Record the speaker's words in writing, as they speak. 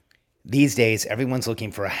These days, everyone's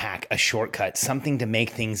looking for a hack, a shortcut, something to make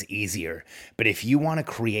things easier. But if you want to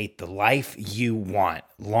create the life you want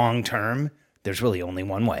long term, there's really only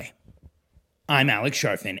one way. I'm Alex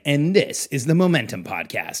Sharfin, and this is the Momentum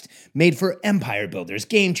Podcast, made for empire builders,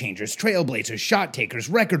 game changers, trailblazers, shot takers,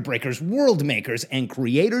 record breakers, world makers, and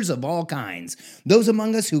creators of all kinds. Those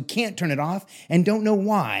among us who can't turn it off and don't know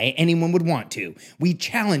why anyone would want to. We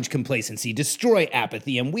challenge complacency, destroy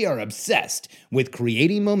apathy, and we are obsessed with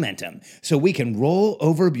creating momentum so we can roll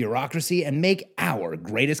over bureaucracy and make our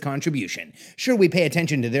greatest contribution. Sure, we pay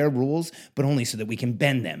attention to their rules, but only so that we can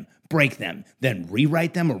bend them, break them, then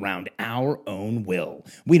rewrite them around our own will.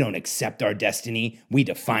 We don't accept our destiny, we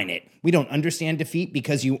define it. We don't understand defeat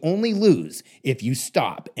because you only lose if you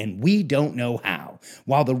stop, and we don't know how.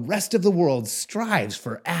 While the rest of the world strives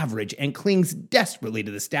for average and clings desperately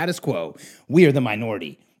to the status quo, we are the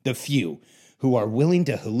minority, the few, who are willing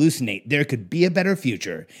to hallucinate there could be a better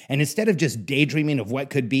future. And instead of just daydreaming of what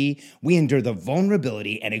could be, we endure the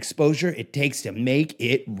vulnerability and exposure it takes to make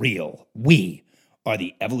it real. We are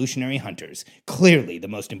the evolutionary hunters, clearly the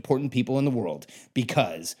most important people in the world,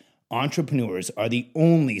 because entrepreneurs are the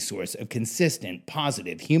only source of consistent,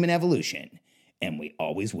 positive human evolution, and we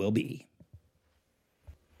always will be.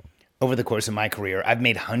 Over the course of my career, I've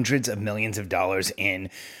made hundreds of millions of dollars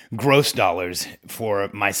in gross dollars for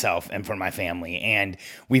myself and for my family, and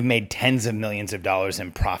we've made tens of millions of dollars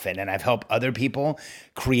in profit, and I've helped other people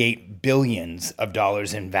create billions of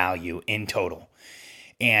dollars in value in total.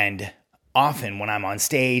 And often when I'm on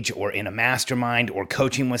stage or in a mastermind or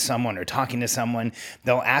coaching with someone or talking to someone,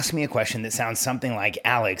 they'll ask me a question that sounds something like,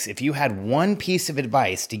 Alex, if you had one piece of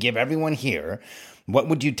advice to give everyone here, what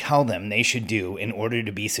would you tell them they should do in order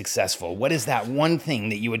to be successful? What is that one thing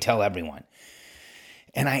that you would tell everyone?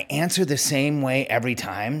 And I answer the same way every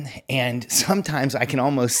time. And sometimes I can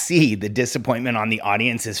almost see the disappointment on the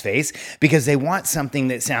audience's face because they want something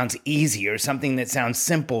that sounds easy or something that sounds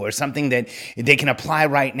simple or something that they can apply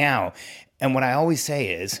right now. And what I always say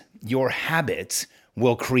is your habits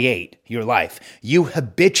will create your life. You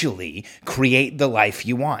habitually create the life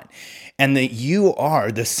you want. And that you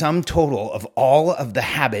are the sum total of all of the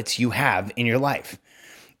habits you have in your life.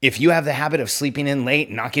 If you have the habit of sleeping in late,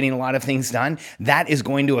 not getting a lot of things done, that is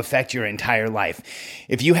going to affect your entire life.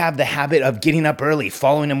 If you have the habit of getting up early,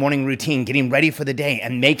 following a morning routine, getting ready for the day,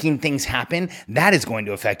 and making things happen, that is going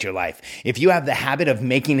to affect your life. If you have the habit of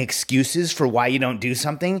making excuses for why you don't do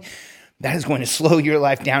something, that is going to slow your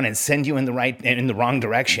life down and send you in the wrong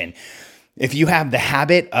direction. If you have the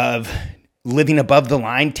habit of living above the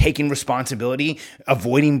line, taking responsibility,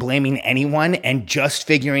 avoiding blaming anyone, and just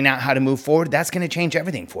figuring out how to move forward, that's going to change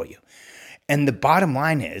everything for you. And the bottom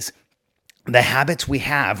line is, the habits we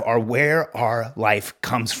have are where our life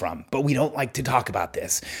comes from, but we don't like to talk about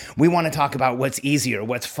this. We want to talk about what's easier,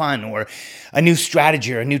 what's fun, or a new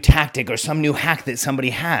strategy or a new tactic or some new hack that somebody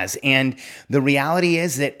has. And the reality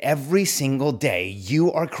is that every single day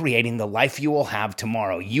you are creating the life you will have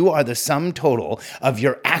tomorrow. You are the sum total of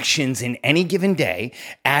your actions in any given day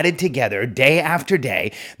added together day after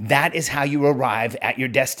day. That is how you arrive at your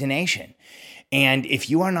destination. And if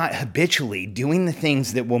you are not habitually doing the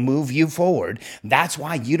things that will move you forward, that's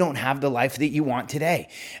why you don't have the life that you want today.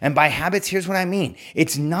 And by habits, here's what I mean.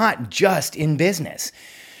 It's not just in business.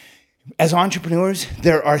 As entrepreneurs,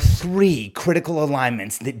 there are three critical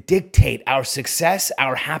alignments that dictate our success,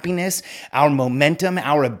 our happiness, our momentum,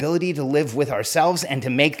 our ability to live with ourselves and to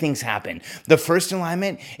make things happen. The first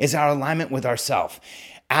alignment is our alignment with ourselves.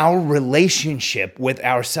 Our relationship with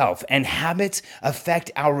ourselves, and habits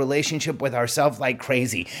affect our relationship with ourselves like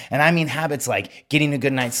crazy. And I mean habits like getting a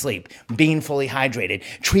good night's sleep, being fully hydrated,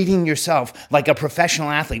 treating yourself like a professional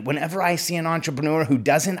athlete. Whenever I see an entrepreneur who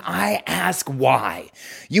doesn't, I ask why.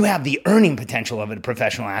 You have the earning potential of a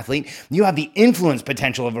professional athlete. You have the influence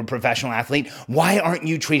potential of a professional athlete. Why aren't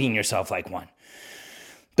you treating yourself like one?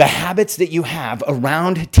 The habits that you have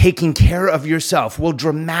around taking care of yourself will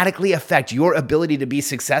dramatically affect your ability to be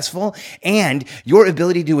successful and your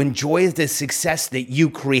ability to enjoy the success that you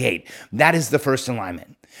create. That is the first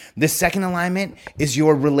alignment. The second alignment is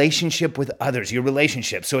your relationship with others, your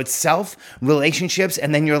relationship. So it's self, relationships,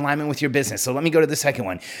 and then your alignment with your business. So let me go to the second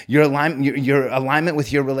one, your alignment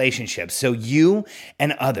with your relationships. So you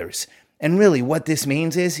and others. And really what this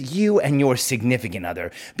means is you and your significant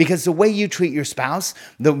other, because the way you treat your spouse,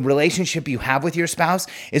 the relationship you have with your spouse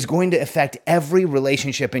is going to affect every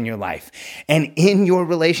relationship in your life. And in your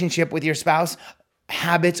relationship with your spouse,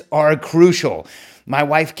 habits are crucial. My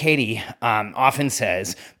wife, Katie, often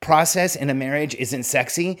says, process in a marriage isn't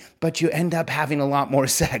sexy, but you end up having a lot more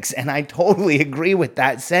sex. And I totally agree with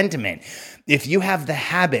that sentiment. If you have the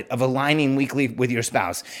habit of aligning weekly with your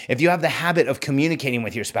spouse, if you have the habit of communicating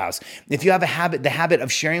with your spouse, if you have the habit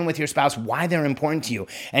of sharing with your spouse why they're important to you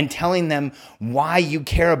and telling them why you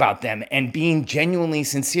care about them and being genuinely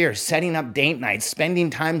sincere, setting up date nights, spending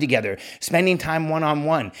time together, spending time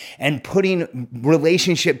one-on-one, and putting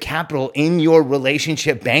relationship capital in your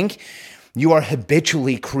relationship bank, you are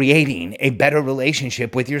habitually creating a better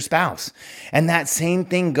relationship with your spouse. And that same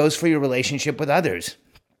thing goes for your relationship with others.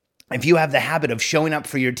 If you have the habit of showing up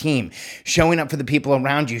for your team, showing up for the people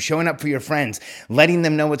around you, showing up for your friends, letting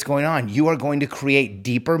them know what's going on, you are going to create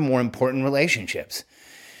deeper, more important relationships.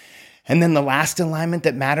 And then the last alignment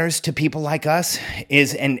that matters to people like us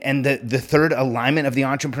is, and the third alignment of the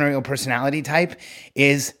entrepreneurial personality type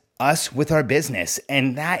is us with our business.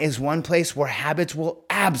 And that is one place where habits will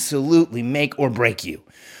absolutely make or break you.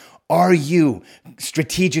 Are you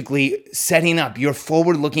strategically setting up your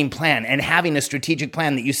forward-looking plan and having a strategic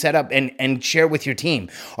plan that you set up and share with your team?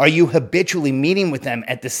 Are you habitually meeting with them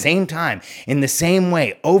at the same time, in the same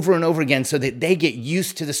way, over and over again, so that they get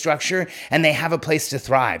used to the structure and they have a place to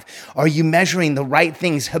thrive? Are you measuring the right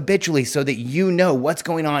things habitually so that you know what's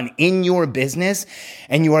going on in your business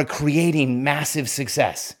and you are creating massive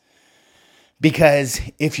success? Because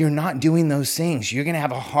if you're not doing those things, you're going to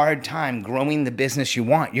have a hard time growing the business you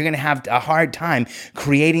want. You're going to have a hard time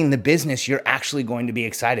creating the business you're actually going to be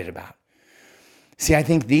excited about. See, I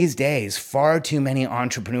think these days, far too many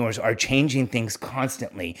entrepreneurs are changing things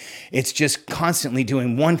constantly. It's just constantly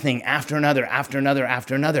doing one thing after another, after another,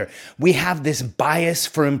 after another. We have this bias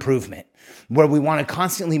for improvement where we want to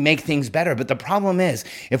constantly make things better. But the problem is,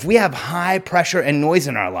 if we have high pressure and noise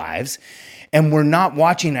in our lives, and we're not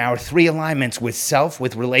watching our three alignments with self,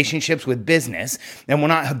 with relationships, with business, and we're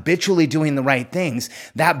not habitually doing the right things,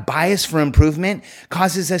 that bias for improvement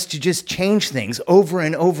causes us to just change things over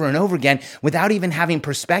and over and over again without even having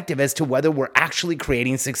perspective as to whether we're actually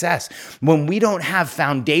creating success. When we don't have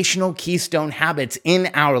foundational keystone habits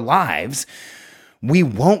in our lives, we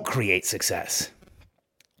won't create success.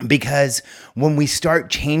 Because when we start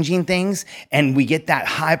changing things and we get that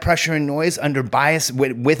high pressure and noise under bias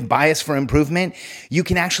with bias for improvement, you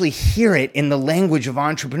can actually hear it in the language of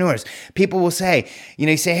entrepreneurs. People will say,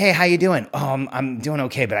 you say, hey, how you doing? Oh, I'm doing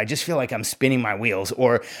okay, but I just feel like I'm spinning my wheels,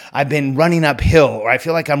 or I've been running uphill, or I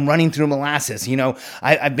feel like I'm running through molasses.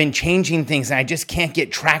 I've been changing things and I just can't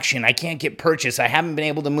get traction. I can't get purchase. I haven't been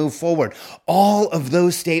able to move forward. All of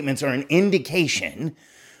those statements are an indication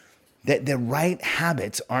that the right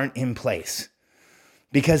habits aren't in place.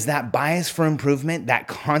 Because that bias for improvement, that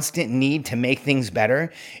constant need to make things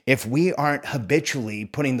better, if we aren't habitually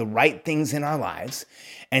putting the right things in our lives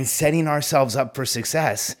and setting ourselves up for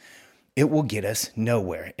success, it will get us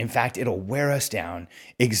nowhere. In fact, it'll wear us down,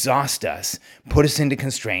 exhaust us, put us into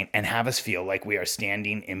constraint, and have us feel like we are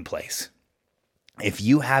standing in place. If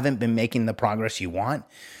you haven't been making the progress you want,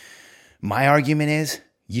 my argument is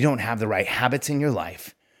you don't have the right habits in your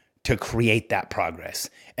life to create that progress.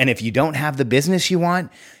 And if you don't have the business you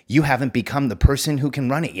want, you haven't become the person who can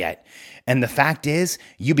run it yet. And the fact is,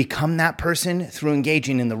 you become that person through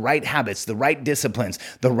engaging in the right habits, the right disciplines,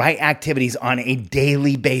 the right activities on a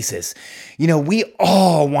daily basis. We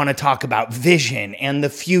all want to talk about vision and the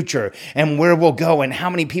future and where we'll go and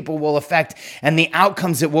how many people will affect and the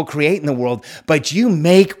outcomes it will create in the world. But you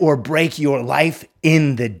make or break your life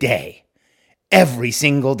in the day, every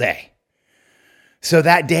single day. So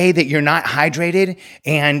that day that you're not hydrated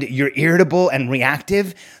and you're irritable and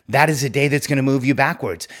reactive, that is a day that's going to move you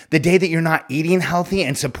backwards. The day that you're not eating healthy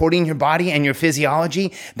and supporting your body and your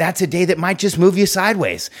physiology, that's a day that might just move you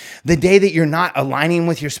sideways. The day that you're not aligning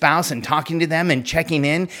with your spouse and talking to them and checking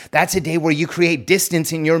in, that's a day where you create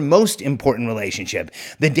distance in your most important relationship.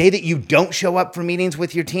 The day that you don't show up for meetings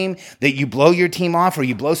with your team, that you blow your team off or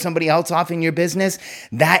you blow somebody else off in your business,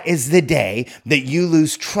 that is the day that you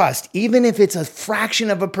lose trust, even if it's a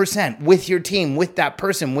fraction of a percent with your team, with that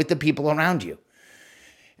person, with the people around you.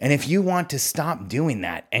 And if you want to stop doing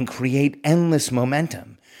that and create endless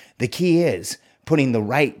momentum, the key is putting the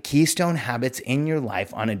right keystone habits in your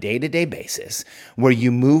life on a day-to-day basis where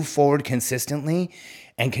you move forward consistently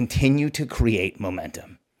and continue to create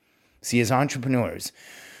momentum. See, as entrepreneurs,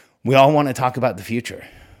 we all want to talk about the future,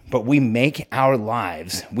 but we make our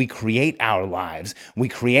lives, we create our lives, we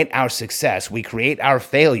create our success, we create our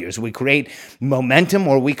failures, we create momentum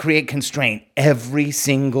or we create constraint every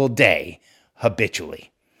single day habitually.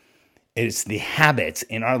 It's the habits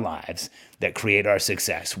in our lives that create our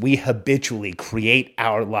success. We habitually create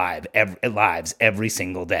our lives every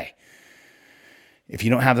single day. If you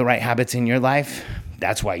don't have the right habits in your life,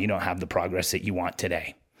 that's why you don't have the progress that you want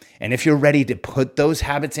today. And if you're ready to put those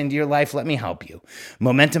habits into your life, let me help you.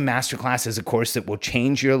 Momentum Masterclass is a course that will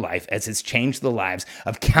change your life as it's changed the lives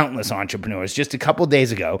of countless entrepreneurs. Just a couple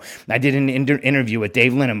days ago, I did an interview with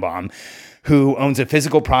Dave Linenbaum, who owns a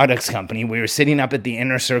physical products company. We were sitting up at the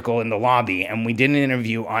inner circle in the lobby, and we did an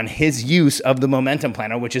interview on his use of the Momentum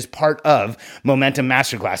Planner, which is part of Momentum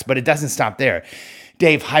Masterclass, but it doesn't stop there.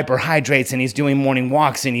 Dave hyperhydrates and he's doing morning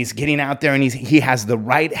walks and he's getting out there and he has the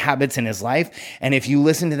right habits in his life. And if you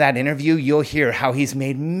listen to that interview, you'll hear how he's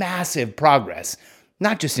made massive progress,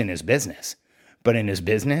 not just in his business, but in his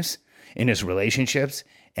business, in his relationships,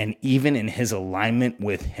 and even in his alignment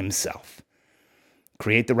with himself.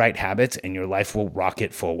 Create the right habits and your life will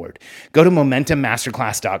rocket forward. Go to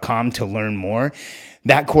MomentumMasterclass.com to learn more.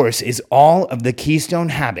 That course is all of the keystone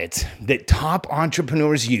habits that top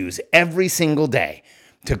entrepreneurs use every single day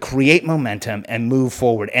to create momentum and move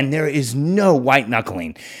forward. And there is no white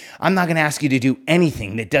knuckling. I'm not going to ask you to do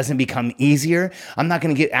anything that doesn't become easier. I'm not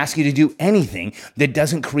going to ask you to do anything that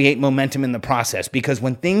doesn't create momentum in the process, because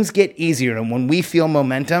when things get easier and when we feel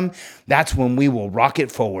momentum, that's when we will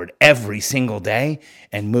rocket forward every single day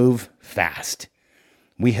and move fast.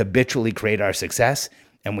 We habitually create our success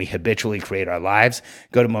and we habitually create our lives.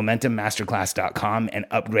 Go to MomentumMasterclass.com and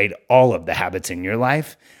upgrade all of the habits in your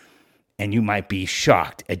life. And you might be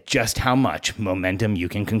shocked at just how much momentum you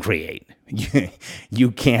can create.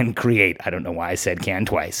 You can create. I don't know why I said can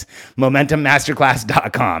twice.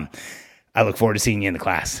 MomentumMasterclass.com. I look forward to seeing you in the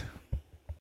class.